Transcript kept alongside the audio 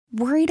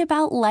Worried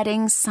about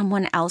letting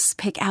someone else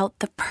pick out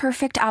the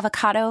perfect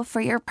avocado for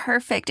your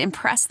perfect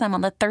impress them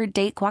on the third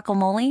date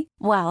guacamole?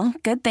 Well,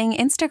 good thing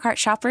Instacart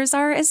shoppers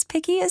are as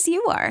picky as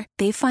you are.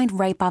 They find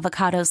ripe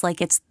avocados like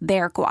it's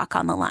their guac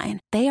on the line.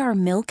 They are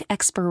milk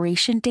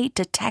expiration date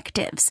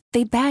detectives.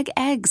 They bag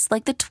eggs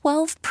like the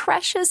 12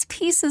 precious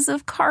pieces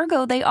of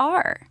cargo they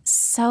are.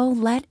 So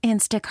let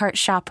Instacart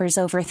shoppers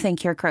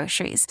overthink your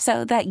groceries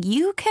so that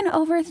you can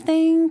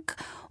overthink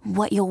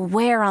what you'll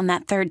wear on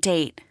that third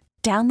date.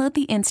 Download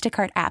the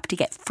Instacart app to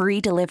get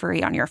free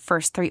delivery on your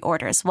first 3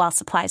 orders while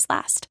supplies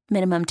last.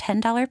 Minimum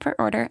 $10 per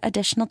order.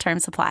 Additional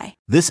terms apply.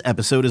 This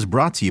episode is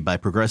brought to you by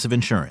Progressive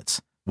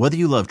Insurance. Whether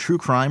you love true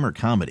crime or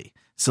comedy,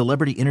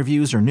 celebrity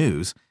interviews or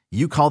news,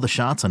 you call the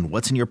shots on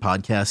what's in your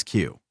podcast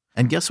queue.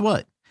 And guess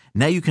what?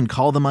 Now you can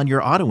call them on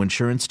your auto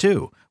insurance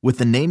too with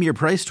the Name Your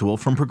Price tool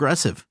from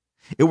Progressive.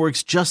 It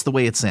works just the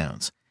way it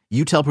sounds.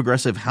 You tell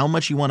Progressive how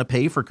much you want to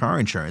pay for car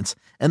insurance,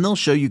 and they'll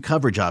show you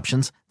coverage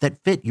options that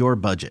fit your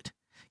budget.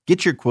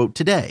 Get your quote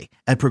today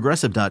at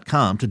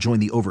Progressive.com to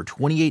join the over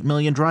 28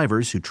 million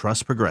drivers who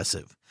trust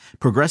Progressive.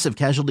 Progressive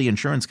Casualty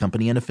Insurance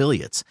Company and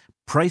Affiliates.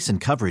 Price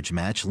and coverage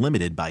match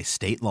limited by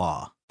state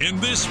law. In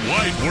this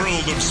wide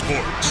world of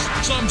sports,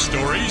 some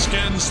stories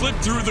can slip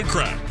through the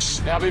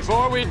cracks. Now,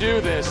 before we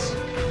do this,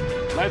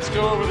 let's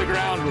go over the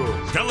ground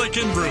rules.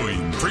 Pelican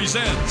Brewing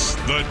presents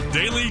The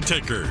Daily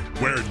Ticker,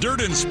 where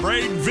Dirt and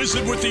Sprague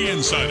visit with the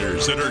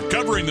insiders that are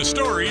covering the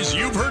stories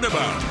you've heard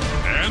about,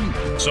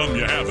 and some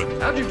you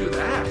haven't. How'd you do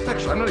that?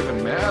 Actually, I'm not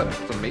even mad.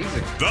 It's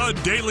amazing. The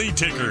Daily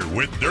Ticker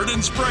with Dirt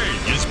and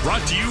Sprague is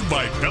brought to you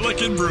by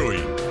Pelican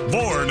Brewing,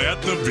 born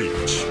at the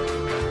beach.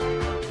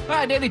 All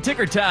right, Daily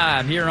Ticker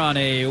time here on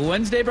a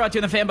Wednesday, brought to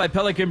you on the Fan by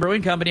Pelican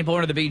Brewing Company,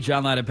 born at the beach,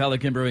 online at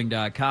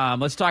pelicanbrewing.com.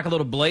 Let's talk a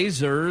little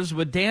Blazers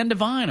with Dan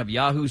Devine of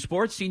Yahoo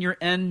Sports, senior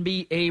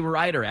NBA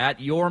writer at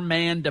Your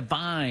Man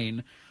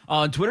Devine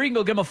on Twitter. You can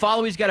go give him a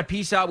follow. He's got a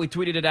piece out. We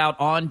tweeted it out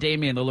on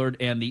Damian Lillard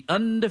and the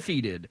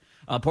undefeated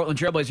Portland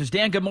Trailblazers.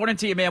 Dan, good morning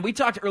to you, man. We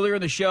talked earlier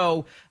in the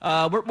show.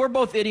 We're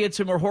both idiots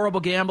and we're horrible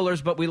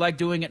gamblers, but we like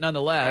doing it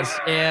nonetheless.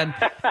 And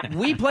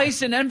we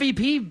placed an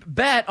MVP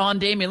bet on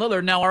Damian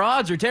Lillard. Now, our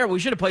odds are terrible. We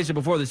should have placed it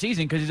before the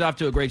season because he's off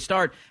to a great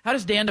start. How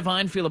does Dan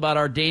Devine feel about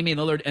our Damian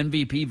Lillard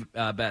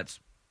MVP bets?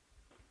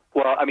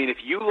 Well, I mean, if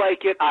you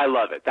like it, I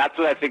love it. That's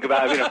what I think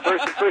about. I mean,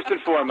 first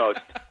and foremost,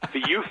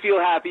 if you feel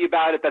happy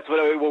about it, that's what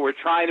we're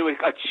trying to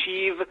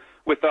achieve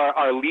with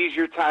our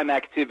leisure time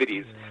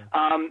activities.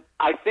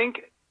 I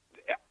think,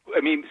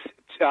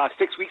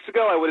 6 weeks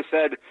ago, I would have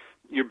said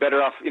you're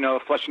better off,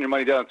 flushing your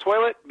money down the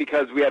toilet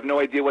because we have no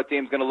idea what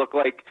Dame's going to look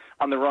like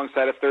on the wrong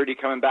side of 30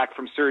 coming back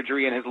from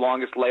surgery and his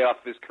longest layoff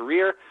of his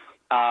career.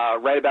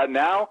 Right about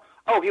now,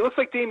 he looks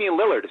like Damian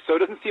Lillard, so it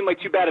doesn't seem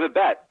like too bad of a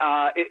bet.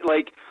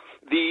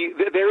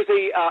 There's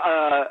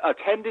a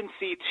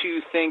tendency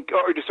to think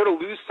or to sort of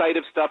lose sight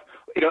of stuff,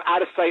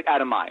 out of sight,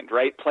 out of mind,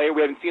 right?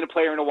 We haven't seen a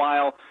player in a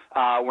while.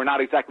 We're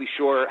not exactly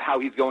sure how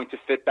he's going to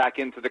fit back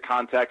into the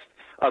context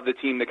of the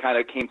team that kind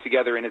of came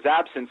together in his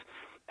absence.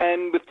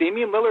 And with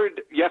Damian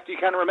Lillard, you have to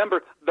kind of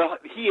remember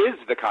he is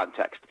the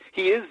context.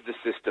 He is the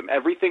system.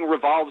 Everything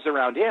revolves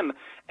around him.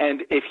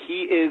 And if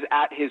he is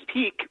at his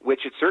peak,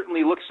 which it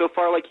certainly looks so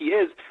far like he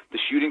is, the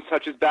shooting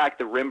touches back,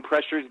 the rim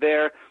pressure's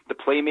there, the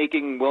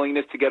playmaking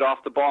willingness to get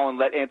off the ball and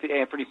let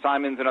Anthony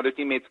Simons and other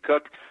teammates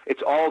cook,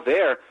 it's all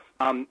there.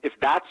 If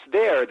that's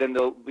there, then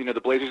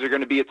the Blazers are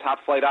going to be a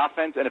top-flight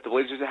offense. And if the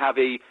Blazers have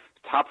a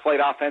top-flight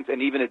offense and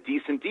even a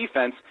decent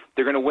defense,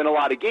 they're going to win a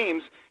lot of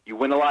games. You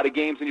win a lot of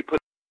games and you're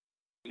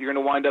going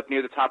to wind up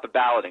near the top of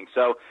balloting.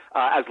 So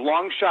as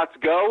long shots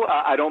go,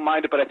 I don't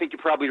mind it, but I think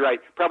you're probably right.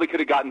 Probably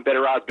could have gotten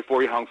better odds before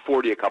he hung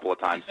 40 a couple of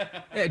times.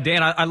 Hey,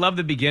 Dan, I love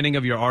the beginning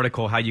of your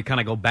article, how you kind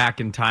of go back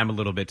in time a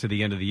little bit to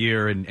the end of the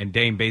year, and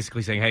Dame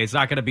basically saying, hey, it's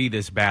not going to be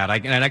this bad.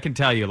 And I can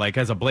tell you, like,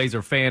 as a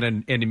Blazer fan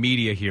and the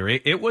media here,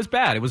 it was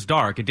bad. It was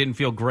dark. It didn't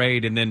feel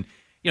great. And then,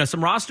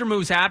 some roster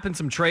moves happen,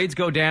 some trades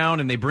go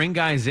down, and they bring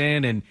guys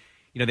in, and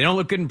they don't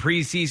look good in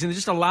preseason. There's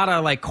just a lot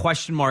of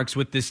question marks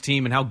with this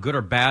team and how good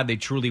or bad they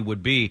truly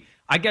would be.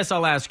 I guess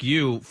I'll ask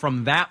you,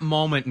 from that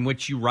moment in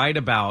which you write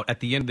about at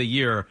the end of the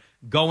year,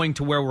 going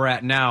to where we're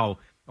at now,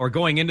 or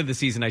going into the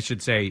season, I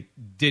should say,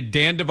 did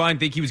Dan Devine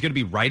think he was going to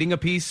be writing a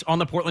piece on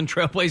the Portland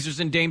Trailblazers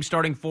and Dame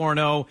starting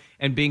 4-0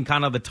 and being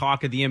kind of the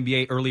talk of the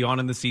NBA early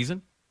on in the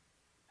season?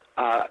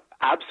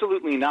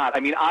 Absolutely not. I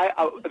mean,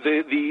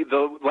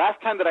 the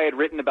last time that I had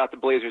written about the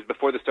Blazers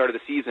before the start of the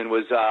season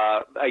was,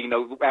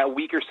 a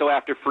week or so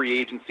after free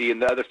agency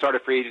and the start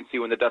of free agency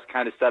when the dust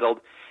kind of settled,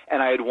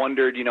 and I had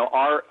wondered,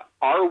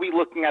 are we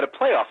looking at a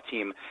playoff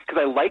team?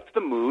 Because I liked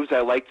the moves.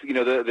 I liked,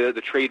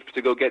 the trade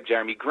to go get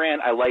Jeremy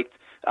Grant. I liked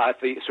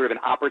the sort of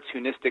an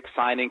opportunistic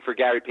signing for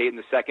Gary Payton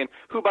II,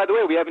 who, by the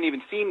way, we haven't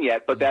even seen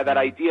yet. But that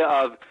idea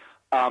of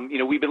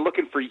we've been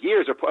looking for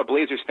years, or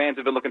Blazers fans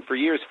have been looking for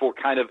years for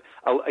kind of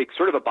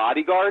sort of a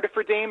bodyguard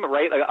for Dame,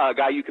 right? A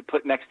guy you could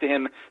put next to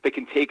him that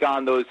can take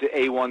on those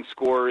A1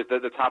 scorers,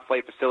 the top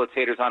flight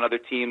facilitators on other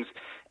teams,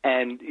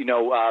 and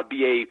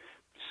be a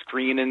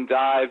screen and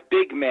dive,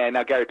 big man.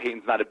 Now, Gary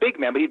Payton's not a big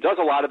man, but he does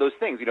a lot of those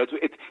things.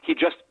 He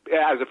just,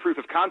 as a proof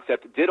of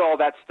concept, did all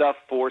that stuff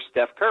for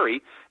Steph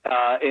Curry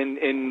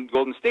in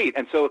Golden State.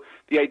 And so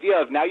the idea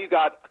of now you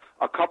got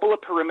a couple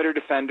of perimeter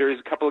defenders,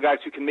 a couple of guys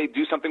who can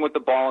do something with the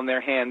ball in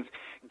their hands,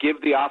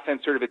 give the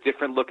offense sort of a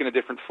different look and a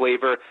different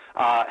flavor,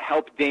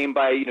 help Dame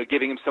by,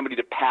 giving him somebody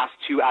to pass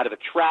to out of a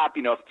trap.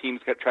 If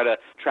teams try to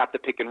trap the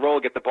pick and roll,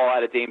 get the ball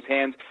out of Dame's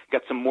hands,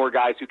 get some more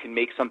guys who can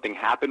make something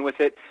happen with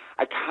it.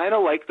 I kind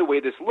of like the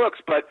way this looks,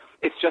 but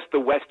it's just the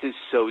West is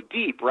so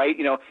deep, right?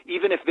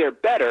 Even if they're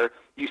better,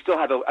 you still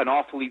have an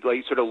awfully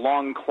sort of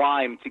long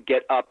climb to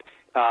get up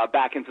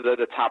back into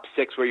the top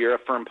six where you're a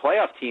firm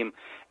playoff team.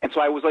 And so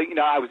I was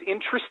I was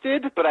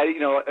interested, but it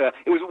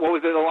was, what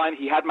was the line?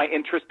 He had my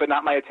interest, but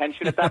not my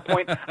attention at that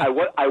point.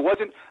 I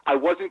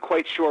wasn't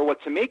quite sure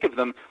what to make of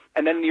them.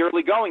 And then in the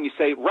early going, you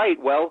say,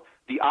 right, well,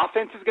 the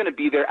offense is going to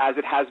be there as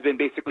it has been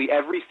basically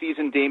every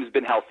season Dame's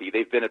been healthy.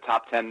 They've been a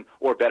top 10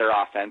 or better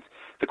offense.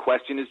 The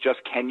question is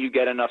just, can you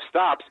get enough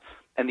stops?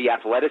 And the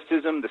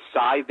athleticism, the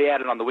size they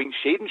added on the wing.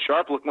 Shaedon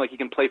Sharpe looking like he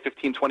can play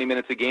 15, 20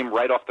 minutes a game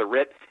right off the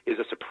rip is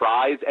a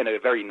surprise and a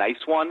very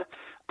nice one.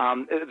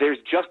 There's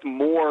just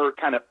more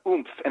kind of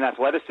oomph and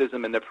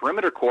athleticism in the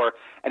perimeter core,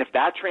 and if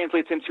that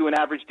translates into an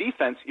average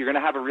defense, you're going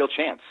to have a real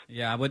chance.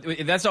 Yeah,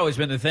 that's always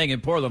been the thing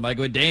in Portland. Like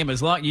with Dame,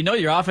 as long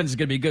your offense is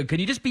going to be good, can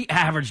you just be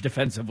average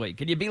defensively?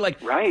 Can you be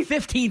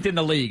 15th in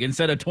the league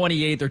instead of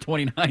 28th or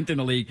 29th in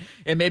the league,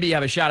 and maybe you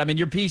have a shot? I mean,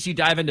 your piece, you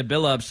dive into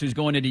Billups, who's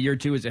going into year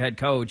 2 as a head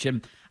coach,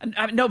 and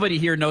nobody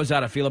here knows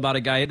how to feel about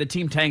a guy. The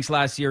team tanks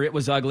last year; it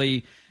was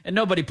ugly. And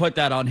nobody put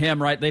that on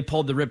him, right? They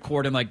pulled the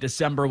ripcord in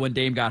December when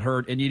Dame got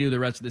hurt, and you knew the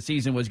rest of the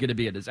season was going to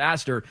be a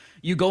disaster.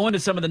 You go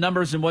into some of the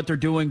numbers and what they're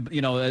doing,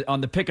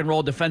 on the pick and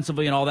roll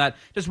defensively and all that.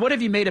 Just what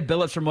have you made of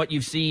Billups from what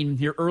you've seen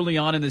here early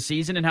on in the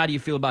season, and how do you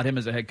feel about him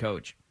as a head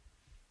coach?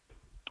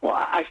 Well,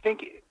 I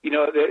think,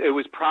 it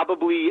was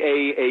probably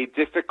a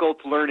difficult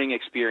learning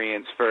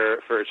experience for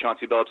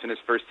Chauncey Billups in his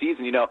first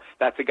season.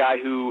 That's a guy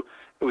who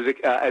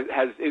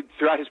has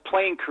throughout his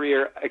playing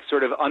career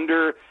sort of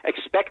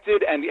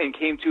expected and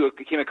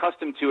became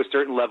accustomed to a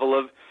certain level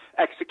of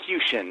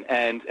execution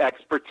and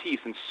expertise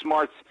and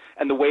smarts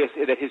and the way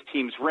that his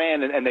teams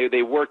ran, and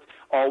they worked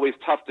always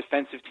tough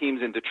defensive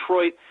teams in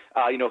Detroit,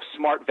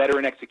 smart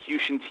veteran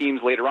execution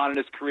teams later on in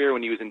his career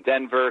when he was in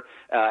Denver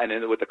and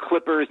then with the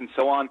Clippers and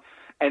so on.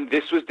 And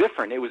this was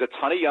different. It was a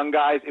ton of young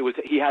guys.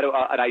 He had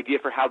an idea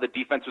for how the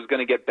defense was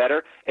going to get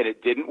better, and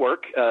it didn't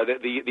work.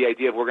 The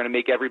idea of we're going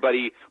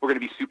to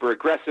be super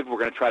aggressive. We're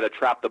going to try to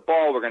trap the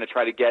ball. We're going to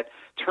try to get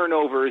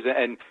turnovers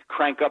and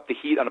crank up the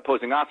heat on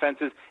opposing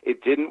offenses.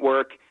 It didn't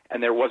work,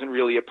 and there wasn't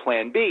really a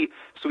plan B.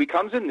 So he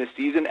comes in this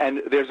season,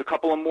 and there's a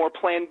couple of more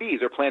plan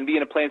Bs, or plan B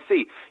and a plan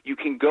C. You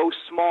can go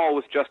small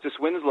with Justice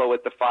Winslow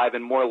at the 5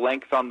 and more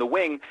length on the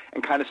wing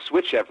and kind of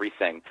switch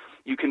everything.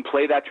 You can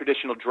play that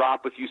traditional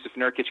drop with Yusuf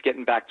Nurkic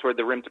getting back toward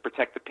the rim to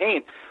protect the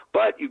paint,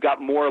 but you've got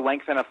more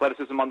length and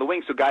athleticism on the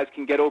wing, so guys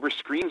can get over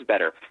screens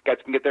better. Guys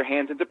can get their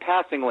hands into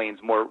passing lanes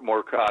more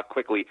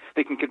quickly.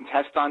 They can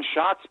contest on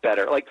shots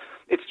better.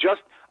 It's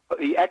just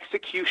the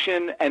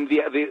execution and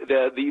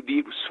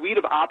the suite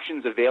of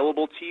options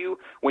available to you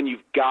when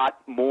you've got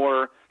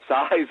more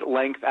size,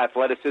 length,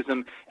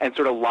 athleticism, and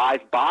sort of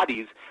live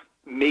bodies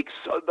makes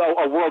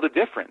a world of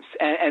difference.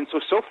 And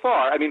so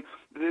far, I mean,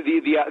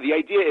 the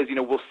idea is,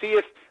 we'll see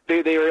if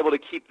they are able to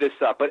keep this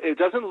up. But it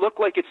doesn't look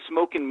like it's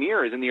smoke and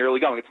mirrors in the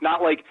early going. It's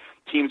not like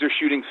teams are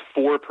shooting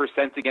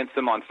 4% against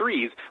them on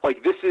threes.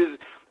 This is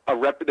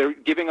they're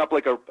giving up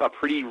a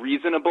pretty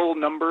reasonable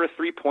number of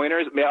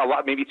 3-pointers,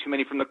 maybe too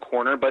many from the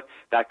corner, but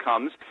that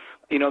comes.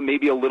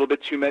 Maybe a little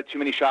bit too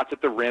many shots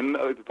at the rim.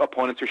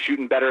 Opponents are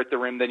shooting better at the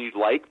rim than you'd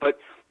like, but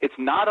it's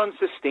not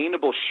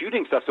unsustainable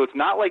shooting stuff. So it's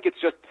not like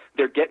it's just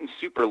they're getting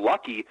super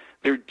lucky.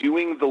 They're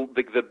doing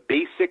the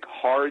basic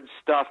hard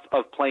stuff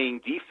of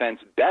playing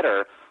defense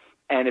better.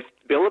 And if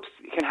Billups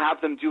can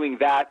have them doing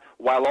that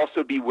while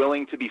also be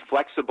willing to be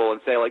flexible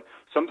and say,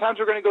 sometimes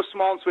we're going to go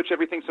small and switch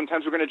everything.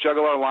 Sometimes we're going to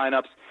juggle our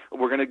lineups.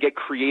 We're going to get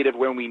creative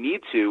when we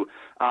need to.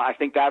 I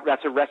think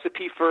that's a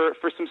recipe for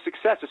some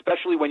success,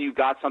 especially when you've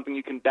got something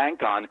you can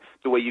bank on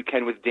the way you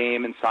can with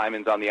Dame and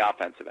Simons on the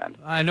offensive end.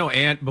 I know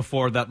Ant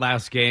before that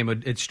last game,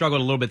 it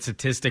struggled a little bit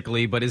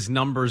statistically, but his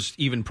numbers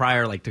even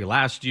prior to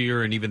last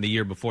year and even the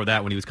year before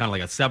that when he was kind of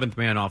like a seventh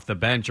man off the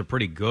bench are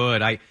pretty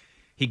good.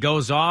 He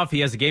goes off. He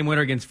has a game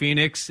winner against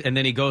Phoenix, and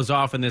then he goes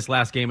off in this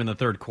last game in the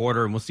third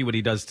quarter, and we'll see what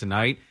he does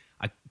tonight.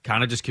 I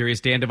kind of just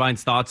curious, Dan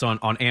Devine's thoughts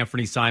on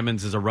Anthony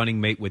Simons as a running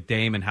mate with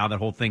Dame and how that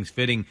whole thing's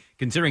fitting,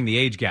 considering the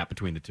age gap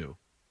between the two.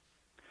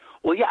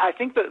 Well, yeah, I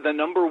think the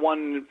number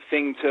one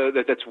thing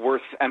that's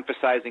worth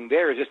emphasizing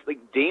there is just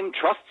Dame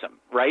trusts him,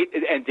 right?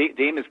 And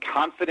Dame is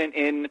confident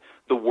in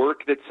the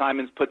work that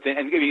Simons puts in.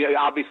 And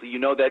obviously,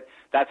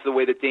 that's the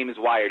way that Dame is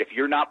wired. If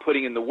you're not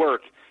putting in the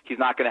work, he's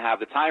not going to have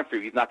the time for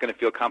you. He's not going to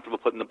feel comfortable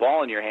putting the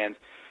ball in your hands.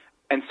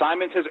 And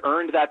Simons has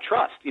earned that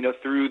trust,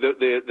 through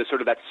the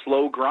sort of that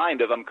slow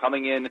grind of I'm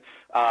coming in,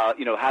 at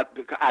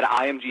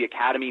IMG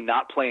Academy,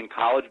 not playing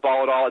college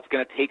ball at all. It's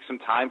going to take some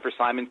time for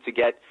Simons to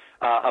get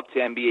up to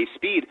NBA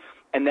speed.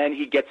 And then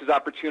he gets his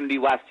opportunity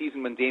last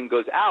season when Dame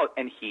goes out,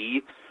 and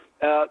he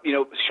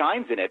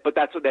shines in it. But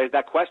there's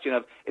that question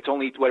of it's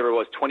only, whatever it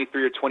was,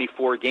 23 or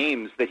 24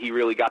 games that he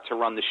really got to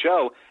run the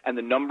show, and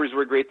the numbers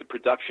were great, the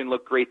production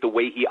looked great, the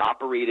way he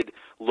operated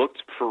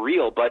looked for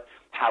real. But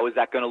how is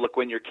that going to look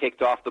when you're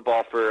kicked off the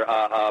ball for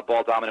a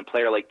ball-dominant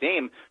player like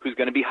Dame, who's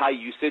going to be high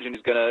usage and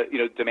who's going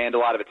to demand a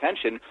lot of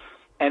attention?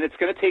 And it's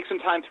going to take some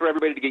time for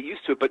everybody to get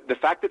used to it. But the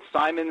fact that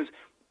Simons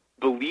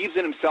believes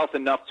in himself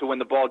enough to, when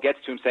the ball gets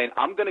to him, saying,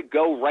 I'm going to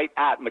go right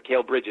at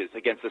Mikal Bridges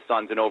against the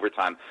Suns in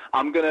overtime.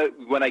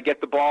 When I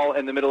get the ball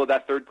in the middle of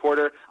that third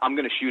quarter, I'm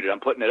going to shoot it.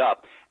 I'm putting it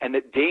up. And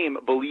that Dame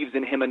believes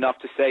in him enough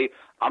to say,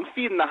 I'm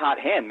feeding the hot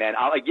hand, man.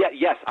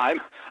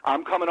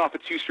 I'm coming off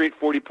of 2 straight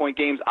 40-point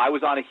games. I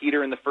was on a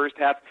heater in the first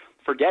half.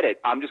 Forget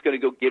it. I'm just going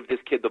to go give this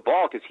kid the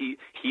ball because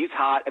he's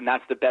hot, and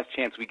that's the best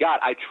chance we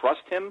got. I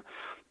trust him.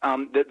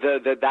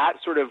 That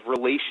sort of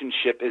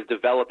relationship is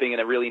developing in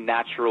a really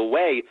natural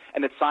way,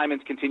 and that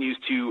Simons continues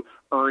to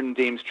earn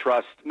Dame's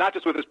trust, not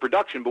just with his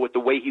production, but with the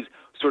way he's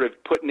sort of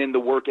putting in the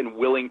work and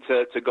willing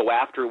to go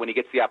after it when he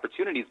gets the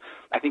opportunities.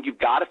 I think you've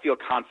got to feel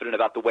confident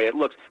about the way it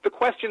looks. The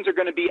questions are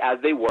going to be, as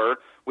they were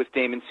with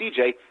Dame and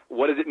CJ,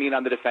 what does it mean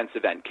on the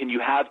defensive end? Can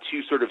you have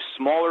 2 sort of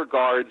smaller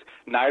guards,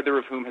 neither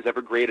of whom has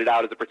ever graded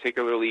out as a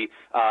particularly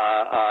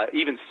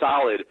even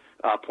solid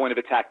point of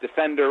attack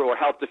defender or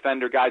help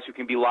defender, guys who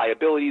can be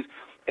liabilities?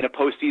 In a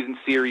postseason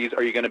series,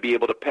 are you going to be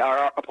able to?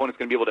 Our opponent's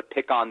going to be able to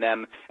pick on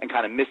them and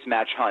kind of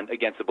mismatch hunt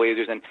against the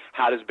Blazers. And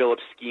how does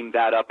Billups scheme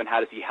that up, and how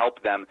does he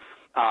help them?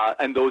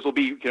 And those will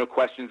be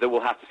questions that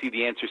we'll have to see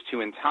the answers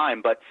to in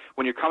time. But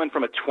when you're coming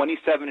from a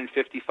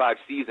 27-55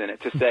 season,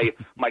 to say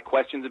my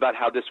questions about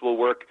how this will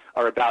work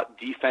are about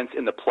defense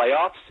in the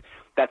playoffs,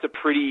 that's a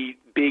pretty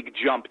big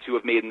jump to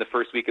have made in the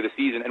first week of the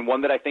season, and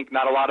one that I think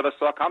not a lot of us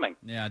saw coming.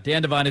 Yeah,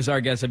 Dan Devine is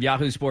our guest of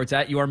Yahoo Sports,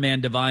 at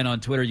YourManDevine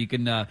on Twitter. You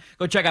can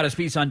go check out his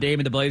piece on Dame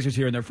and the Blazers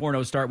here in their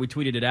 4-0 start. We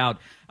tweeted it out.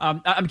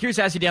 I'm curious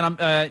to ask you, Dan,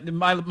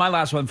 my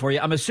last one for you.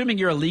 I'm assuming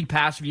you're a League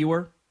Pass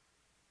viewer?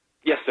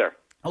 Yes, sir.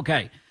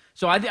 Okay.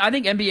 So I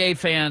think NBA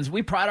fans,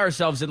 we pride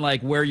ourselves in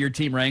where your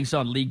team ranks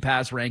on League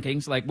Pass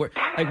rankings.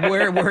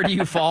 Where do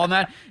you fall on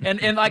that?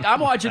 And I'm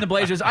watching the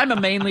Blazers. I'm a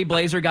mainly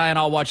Blazer guy, and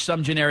I'll watch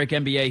some generic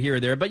NBA here or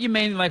there. But you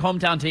mainly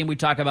hometown team, we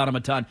talk about them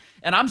a ton.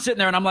 And I'm sitting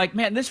there and I'm like,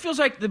 man, this feels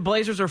like the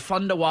Blazers are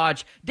fun to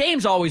watch.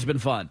 Dame's always been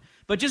fun.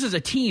 But just as a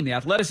team, the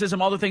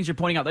athleticism, all the things you're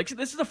pointing out,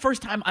 this is the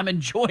first time I'm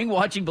enjoying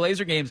watching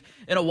Blazer games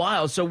in a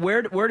while. So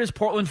where does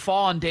Portland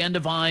fall on Dan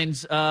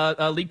Devine's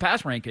League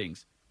Pass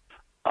rankings?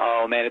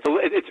 Oh man,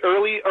 it's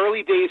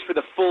early days for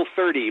the full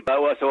 30, but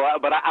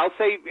I'll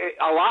say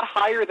a lot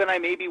higher than I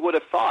maybe would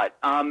have thought.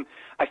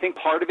 I think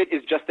part of it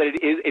is just that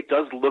it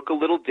does look a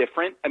little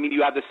different. I mean,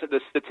 you have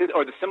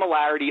the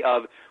similarity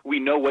of we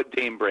know what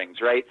Dame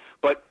brings, right?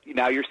 But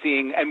now you're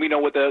seeing, and we know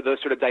what the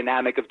sort of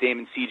dynamic of Dame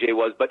and CJ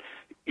was, but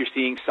you're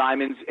seeing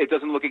Simons. It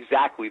doesn't look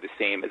exactly the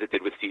same as it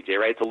did with CJ,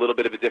 right? It's a little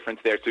bit of a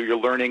difference there. So you're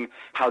learning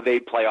how they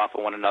play off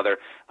of one another.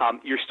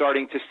 You're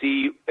starting to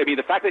see, I mean,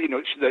 the fact that,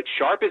 that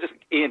Sharp is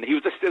in, he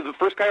was the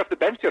first guy off the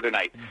bench the other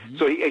night. Mm-hmm.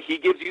 So he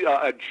gives you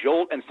a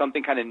jolt and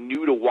something kind of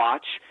new to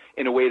watch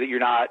in a way that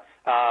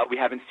we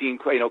haven't seen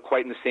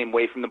quite in the same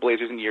way from the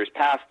Blazers in years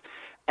past.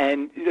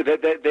 And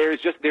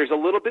there's a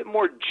little bit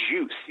more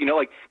juice.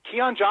 Like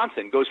Keon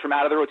Johnson goes from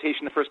out of the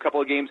rotation the first couple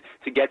of games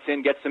to gets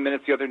some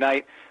minutes the other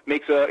night,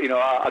 makes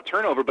a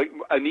turnover, but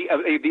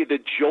the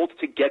jolt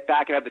to get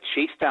back and have the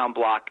chase down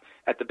block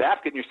at the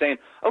basket, and you're saying,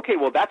 okay,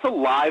 well, that's a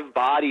live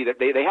body that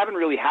they haven't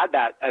really had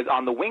that as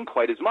on the wing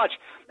quite as much.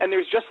 And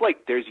there's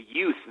there's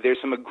youth, there's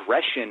some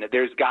aggression,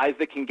 there's guys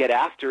that can get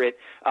after it,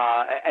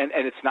 and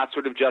it's not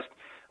sort of just,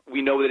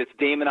 we know that it's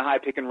Dame in a high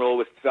pick and roll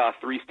with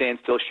 3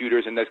 standstill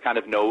shooters, and there's kind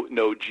of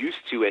no juice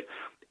to it.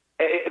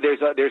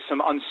 There's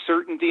some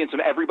uncertainty and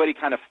some everybody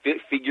kind of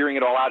figuring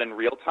it all out in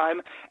real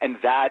time, and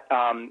that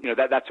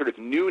that sort of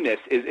newness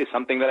is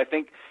something that I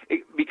think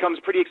it becomes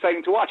pretty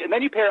exciting to watch. And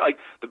then you pair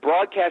the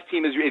broadcast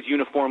team is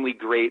uniformly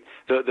great.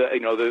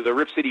 The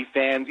Rip City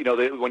fans,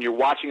 when you're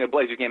watching a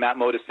Blazers game at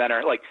Moda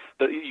Center,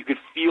 you could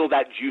feel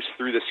that juice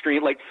through the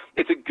screen.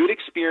 It's a good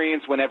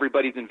experience when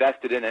everybody's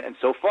invested in it, and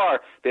so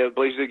far the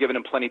Blazers have given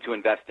them plenty to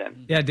invest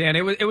in. Yeah, Dan,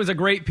 it was a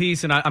great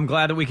piece, and I'm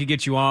glad that we could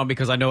get you on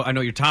because I know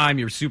your time.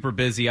 You're super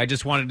busy. I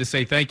just wanted to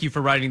say thank you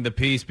for writing the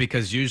piece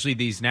because usually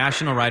these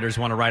national writers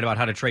want to write about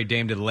how to trade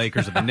Dame to the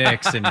Lakers or the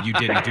Knicks, and you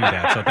didn't do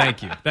that. So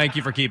thank you. Thank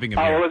you for keeping him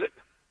here.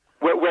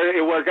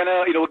 We're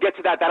gonna, we'll get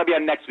to that. That'll be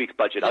on next week's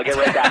budget. I'll get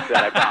right back to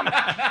that, I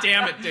promise.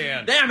 Damn it,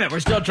 Dan. Damn it, we're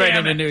still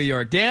trading to New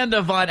York. Dan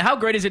Devine, how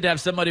great is it to have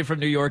somebody from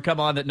New York come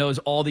on that knows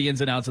all the ins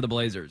and outs of the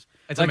Blazers?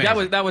 It's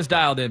amazing. That was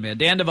dialed in, man.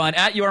 Dan Devine,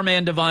 at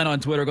YourManDevine on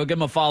Twitter. Go give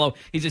him a follow.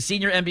 He's a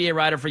senior NBA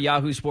writer for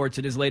Yahoo Sports,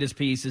 and his latest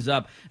piece is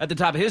up at the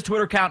top of his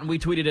Twitter account, and we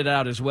tweeted it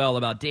out as well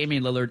about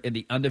Damian Lillard and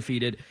the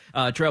undefeated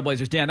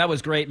Trailblazers. Dan, that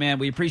was great, man.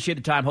 We appreciate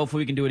the time.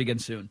 Hopefully we can do it again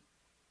soon.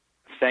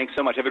 Thanks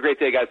so much. Have a great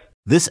day, guys.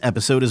 This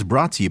episode is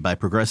brought to you by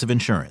Progressive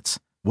Insurance.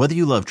 Whether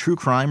you love true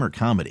crime or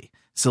comedy,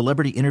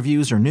 celebrity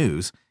interviews or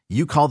news,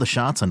 you call the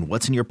shots on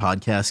what's in your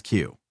podcast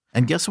queue.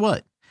 And guess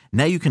what?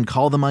 Now you can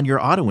call them on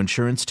your auto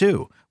insurance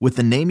too with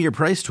the Name Your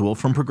Price tool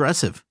from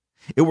Progressive.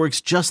 It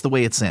works just the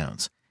way it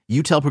sounds.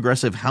 You tell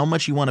Progressive how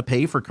much you want to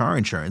pay for car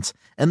insurance,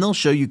 and they'll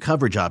show you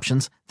coverage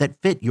options that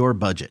fit your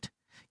budget.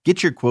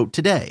 Get your quote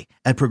today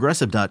at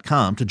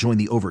Progressive.com to join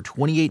the over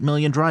 28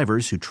 million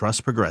drivers who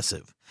trust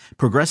Progressive.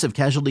 Progressive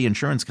Casualty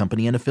Insurance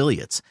Company and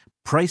Affiliates.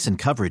 Price and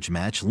coverage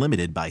match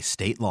limited by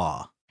state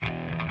law.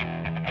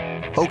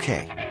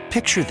 Okay,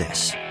 picture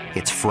this.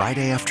 It's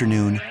Friday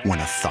afternoon when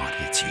a thought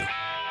hits you.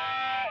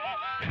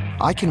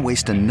 I can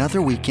waste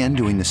another weekend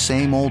doing the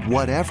same old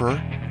whatever,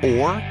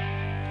 or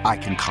I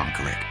can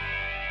conquer it.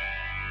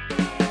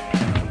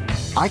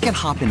 I can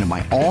hop into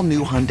my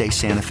all-new Hyundai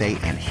Santa Fe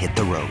and hit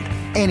the road.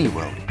 Any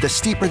road. The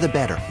steeper, the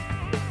better.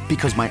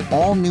 Because my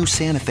all-new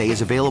Santa Fe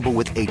is available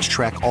with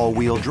H-Track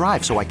all-wheel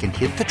drive, so I can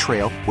hit the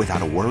trail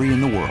without a worry in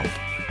the world.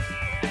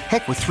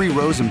 Heck, with 3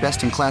 rows and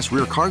best-in-class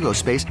rear cargo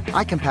space,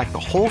 I can pack the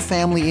whole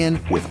family in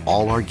with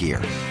all our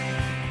gear.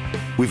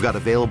 We've got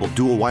available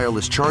dual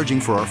wireless charging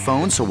for our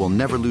phones, so we'll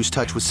never lose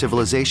touch with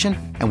civilization,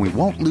 and we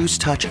won't lose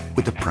touch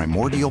with the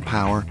primordial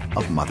power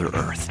of Mother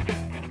Earth.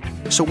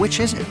 So which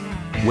is it?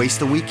 Waste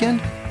the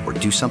weekend or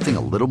do something a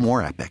little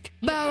more epic?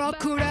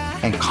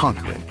 And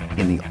conquer it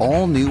in the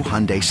all-new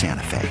Hyundai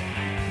Santa Fe.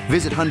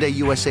 Visit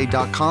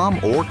HyundaiUSA.com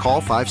or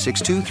call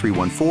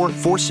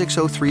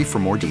 562-314-4603 for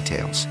more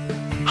details.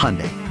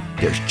 Hyundai,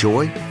 there's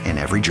joy in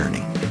every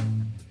journey.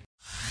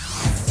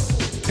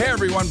 Hey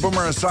everyone,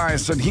 Boomer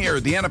Esiason here.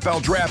 The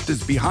NFL Draft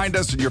is behind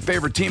us and your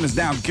favorite team is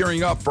now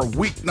gearing up for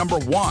week number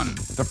 1.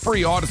 The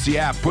free Odyssey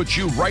app puts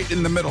you right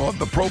in the middle of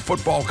the pro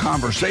football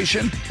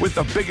conversation with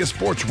the biggest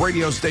sports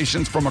radio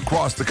stations from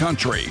across the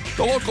country.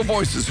 The local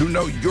voices who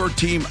know your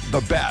team the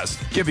best,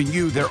 giving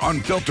you their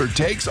unfiltered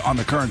takes on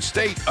the current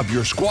state of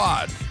your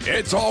squad.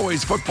 It's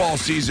always football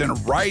season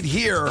right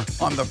here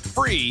on the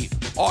free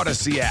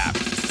Odyssey app.